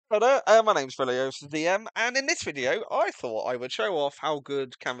Hello, my name's Philios DM, and in this video, I thought I would show off how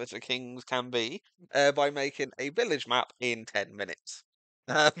good Canvas of Kings can be by making a village map in 10 minutes.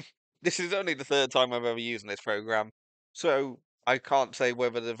 Um, this is only the third time I've ever used this program, so I can't say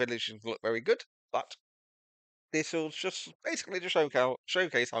whether the villages look very good, but this will just basically just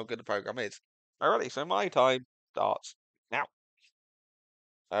showcase how good the program is. Alrighty, so my time starts now.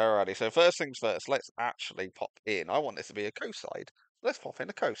 Alrighty, so first things first, let's actually pop in. I want this to be a coastside. Let's pop in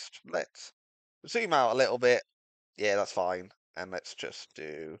a coast. Let's zoom out a little bit. Yeah, that's fine. And let's just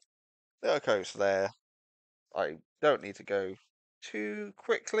do a little coast there. I don't need to go too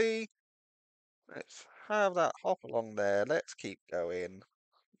quickly. Let's have that hop along there. Let's keep going.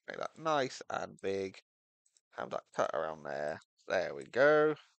 Make that nice and big. Have that cut around there. There we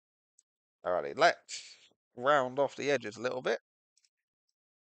go. Alrighty, let's round off the edges a little bit.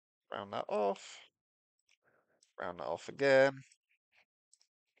 Round that off. Round that off again.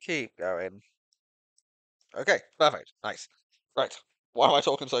 Keep going. Okay, perfect. Nice. Right. Why am I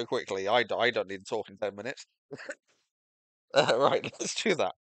talking so quickly? I don't need to talk in 10 minutes. Right, let's do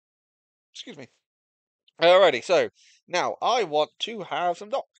that. Excuse me. Alrighty, so now I want to have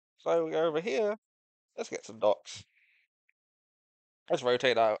some docks. So we go over here. Let's get some docks. Let's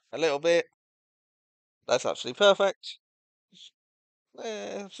rotate out a little bit. That's actually perfect.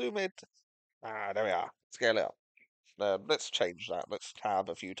 Zoom it. Ah, there we are. Scale it up. Let's change that. Let's tab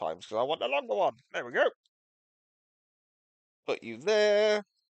a few times because I want the longer one. There we go. Put you there.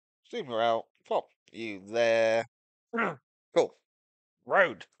 Zoom her out. Pop you there. Cool.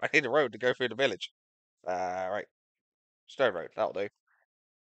 Road. I need a road to go through the village. Right. Stone road. That'll do.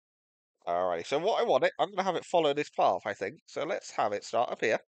 Alrighty. So what I want it, I'm going to have it follow this path, I think. So let's have it start up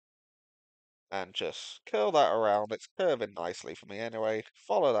here. And just curl that around. It's curving nicely for me anyway.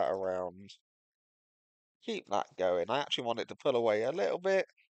 Follow that around. Keep that going. I actually want it to pull away a little bit.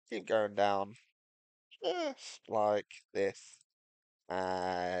 Keep going down. Just like this.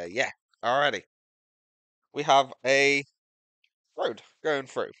 Yeah. Alrighty. We have a road going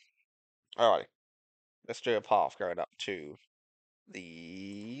through. Alrighty. Let's do a path going up to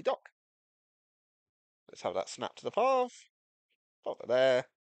the dock. Let's have that snap to the path. Pop it there.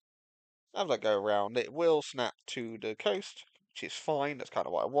 Have that go around. It will snap to the coast, which is fine. That's kind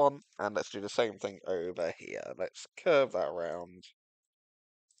of what I want. And let's do the same thing over here. Let's curve that around.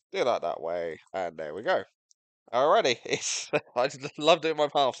 Do that way. And there we go. Alrighty. I just love doing my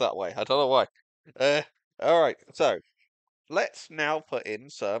paths that way. I don't know why. Uh, alright. So, let's now put in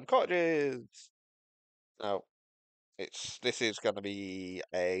some cottages. Now, this is going to be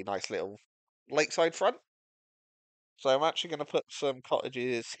a nice little lakeside front. So I'm actually going to put some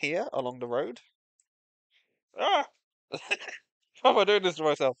cottages here along the road. Ah! Why am I doing this to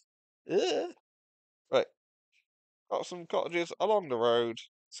myself? Ugh. Right, got some cottages along the road.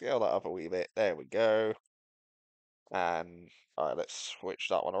 Scale that up a wee bit. There we go. And alright, let's switch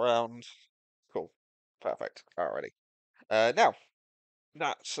that one around. Cool. Perfect. Alrighty. Now,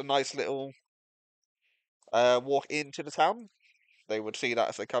 that's a nice little walk into the town. They would see that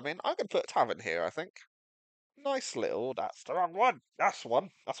as they come in. I can put a tavern here, I think. Nice little. That's the wrong one. That's the one.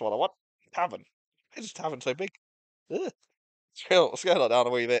 That's what I want. Tavern. Why is tavern so big? Ugh. Scale it down a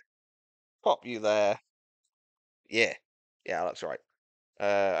wee bit. Pop you there. Yeah. Yeah, that's right.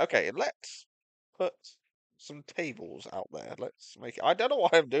 Okay, let's put some tables out there. Let's make it. I don't know why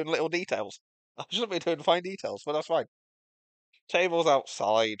I'm doing little details. I shouldn't be doing fine details, but that's fine. Tables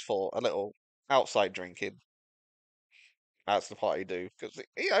outside for a little outside drinking. That's the party do because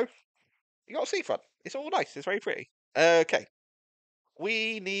you got seafront. It's all nice. It's very pretty. Okay,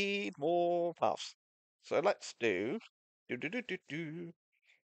 we need more paths. So let's do.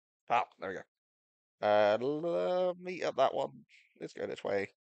 Ah, there we go. Meet up that one. Let's go this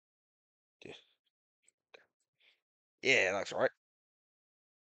way. Yeah, that's right.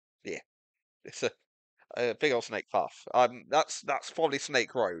 Yeah, it's a big old snake path. That's probably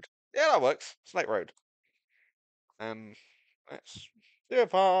Snake Road. Yeah, that works. Snake Road. And let's do a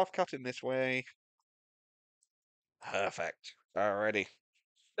path cutting this way. Perfect. Alrighty.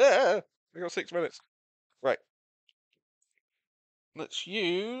 Yeah, we got 6 minutes. Right. Let's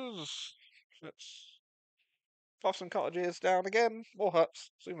pop some cottages down again. More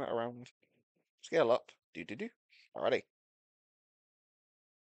huts. Zoom that around. Scale up. Do. Alrighty.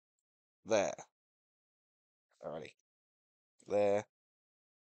 There. Alrighty. There.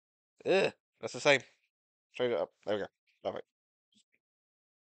 Ugh. That's the same. Straight it up. There we go. Perfect.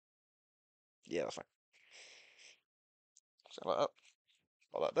 Yeah, that's fine. Scale that up.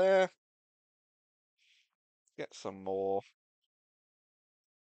 Put that there. Get some more.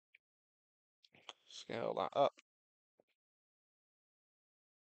 Scale that up.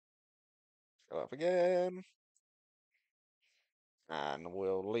 Go up again. And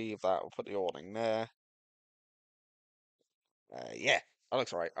we'll leave that. We'll put the awning there. Yeah, that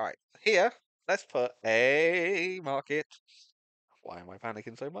looks alright. Alright, here, let's put a market. Why am I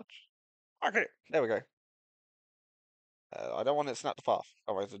panicking so much? Market! There we go. I don't want it to snap the path,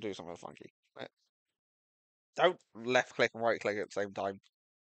 otherwise it'll do something funky. Don't left click and right click at the same time.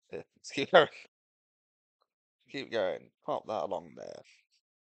 Let's keep going. Keep going. Pop that along there.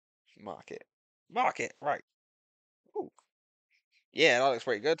 Market. Market! Right. Ooh. Yeah, that looks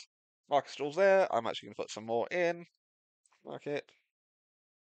pretty good. Market stalls there. I'm actually going to put some more in. Market.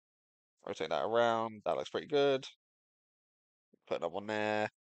 Rotate that around. That looks pretty good. Put another one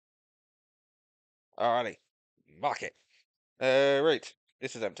there. Alrighty. Market. Right.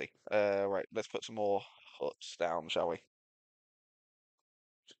 This is empty. Right. Let's put some more huts down, shall we?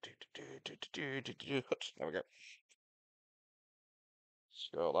 Huts. There we go.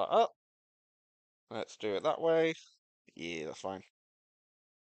 Scroll that up. Let's do it that way. Yeah, that's fine.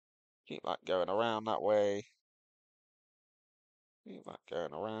 Keep that going around that way. Keep that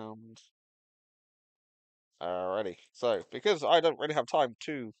going around. Alrighty. So, because I don't really have time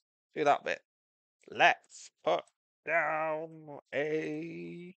to do that bit, let's put down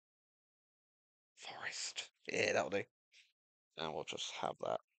a forest. Yeah, that'll do. And we'll just have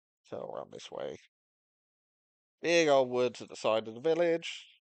that go around this way. Big old woods at the side of the village.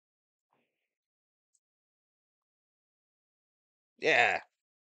 Yeah.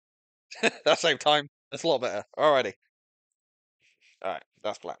 That same time. That's a lot better. Alrighty. Alright,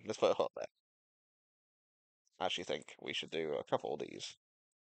 that's plan. Let's put a hut there. I actually think we should do a couple of these.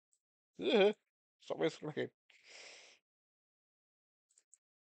 Yeah. Stop clicking.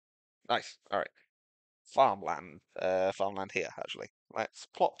 Nice. Alright. Farmland. Farmland here, actually. Let's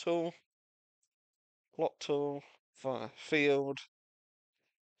plot tool, field.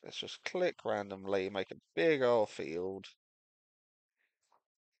 Let's just click randomly, make a big old field.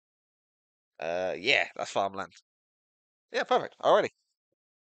 Yeah, that's farmland. Yeah, perfect. Alrighty.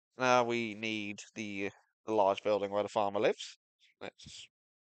 Now we need the large building where the farmer lives. Let's,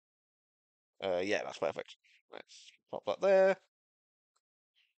 yeah, that's perfect. Let's pop that there.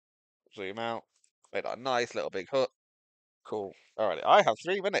 Zoom out. Make that a nice little big hut. Cool. Alrighty, I have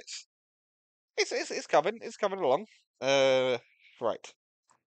 3 minutes. It's coming. It's coming along. Right.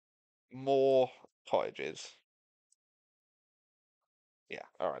 More cottages. Yeah.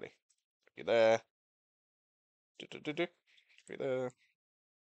 Alrighty. You there? Do. You there?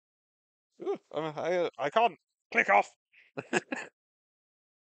 Ooh, I can't click off.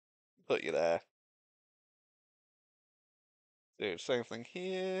 Put you there. Do the same thing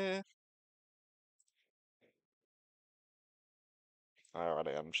here.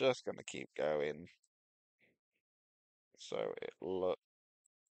 Alrighty, I'm just gonna keep going so it look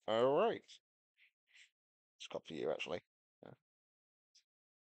alright. Let's copy you actually. Yeah.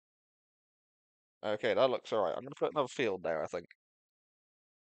 Okay, that looks alright. I'm gonna put another field there, I think.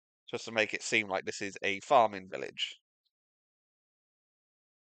 Just to make it seem like this is a farming village.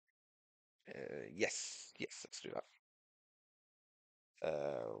 Yes, let's do that.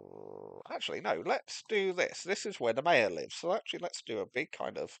 Actually, no, let's do this. This is where the mayor lives, so actually let's do a big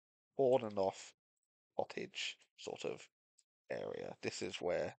kind of on and off cottage sort of area. This is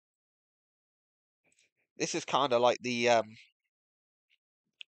kind of like the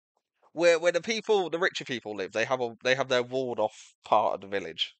where the richer people live. They have their walled off part of the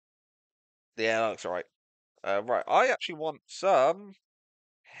village. Yeah, that looks alright. Right, I actually want some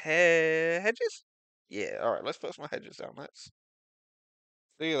hedges. Yeah, alright, let's put some hedges down. Let's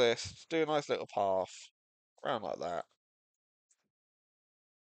do this. Let's do a nice little path around like that.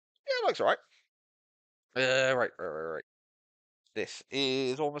 Yeah, it looks alright. Right. This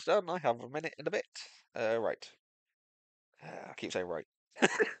is almost done. I have a minute and a bit. Right. I keep saying right.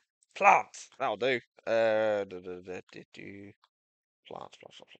 Plants. That'll do. Plants.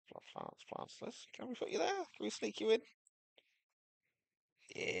 Can we put you there? Can we sneak you in?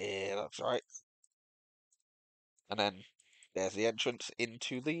 Yeah, that's right. And then there's the entrance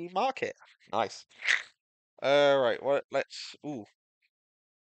into the market. Nice. Right. What? Let's. Ooh.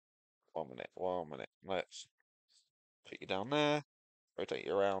 1 minute. 1 minute. Let's put you down there. Rotate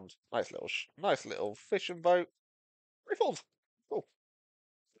you around. Nice little fishing boat. Refilled. Cool.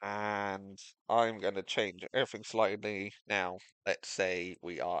 And I'm going to change everything slightly now. Let's say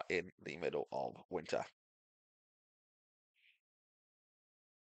we are in the middle of winter.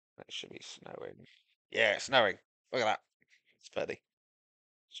 It should be snowing. Yeah, it's snowing. Look at that. It's pretty.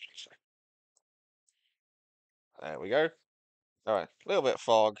 There we go. All right, a little bit of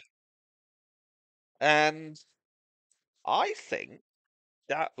fog. And I think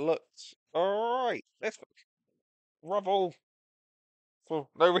That looks alright. Let's rubble for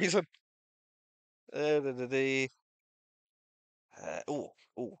no reason. Da, da, da.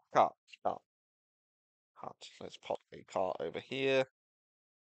 Cart, cart, cart. Let's pop a cart over here.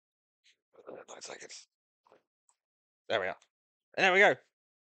 9 seconds. There we are. And there we go.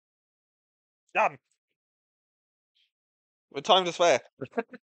 Done. With time to spare.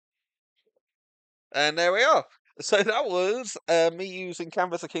 And there we are. So that was me using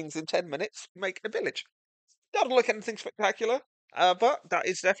Canvas of Kings in 10 minutes to make a village. Doesn't look anything spectacular, but that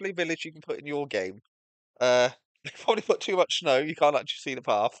is definitely a village you can put in your game. They probably put too much snow, you can't actually see the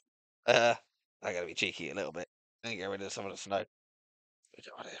path. Uh, I gotta be cheeky a little bit and get rid of some of the snow.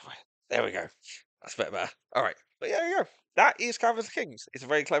 There we go. That's a bit better. All right. But yeah, there you go. That is Canvas of Kings. It's a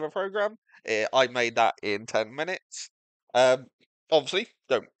very clever program. I made that in 10 minutes. Um, obviously,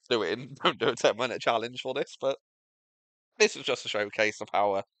 don't do a 10-minute challenge for this, but this is just a showcase of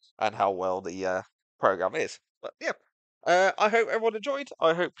how and how well the program is. But yeah, I hope everyone enjoyed.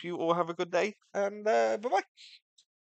 I hope you all have a good day, and bye bye.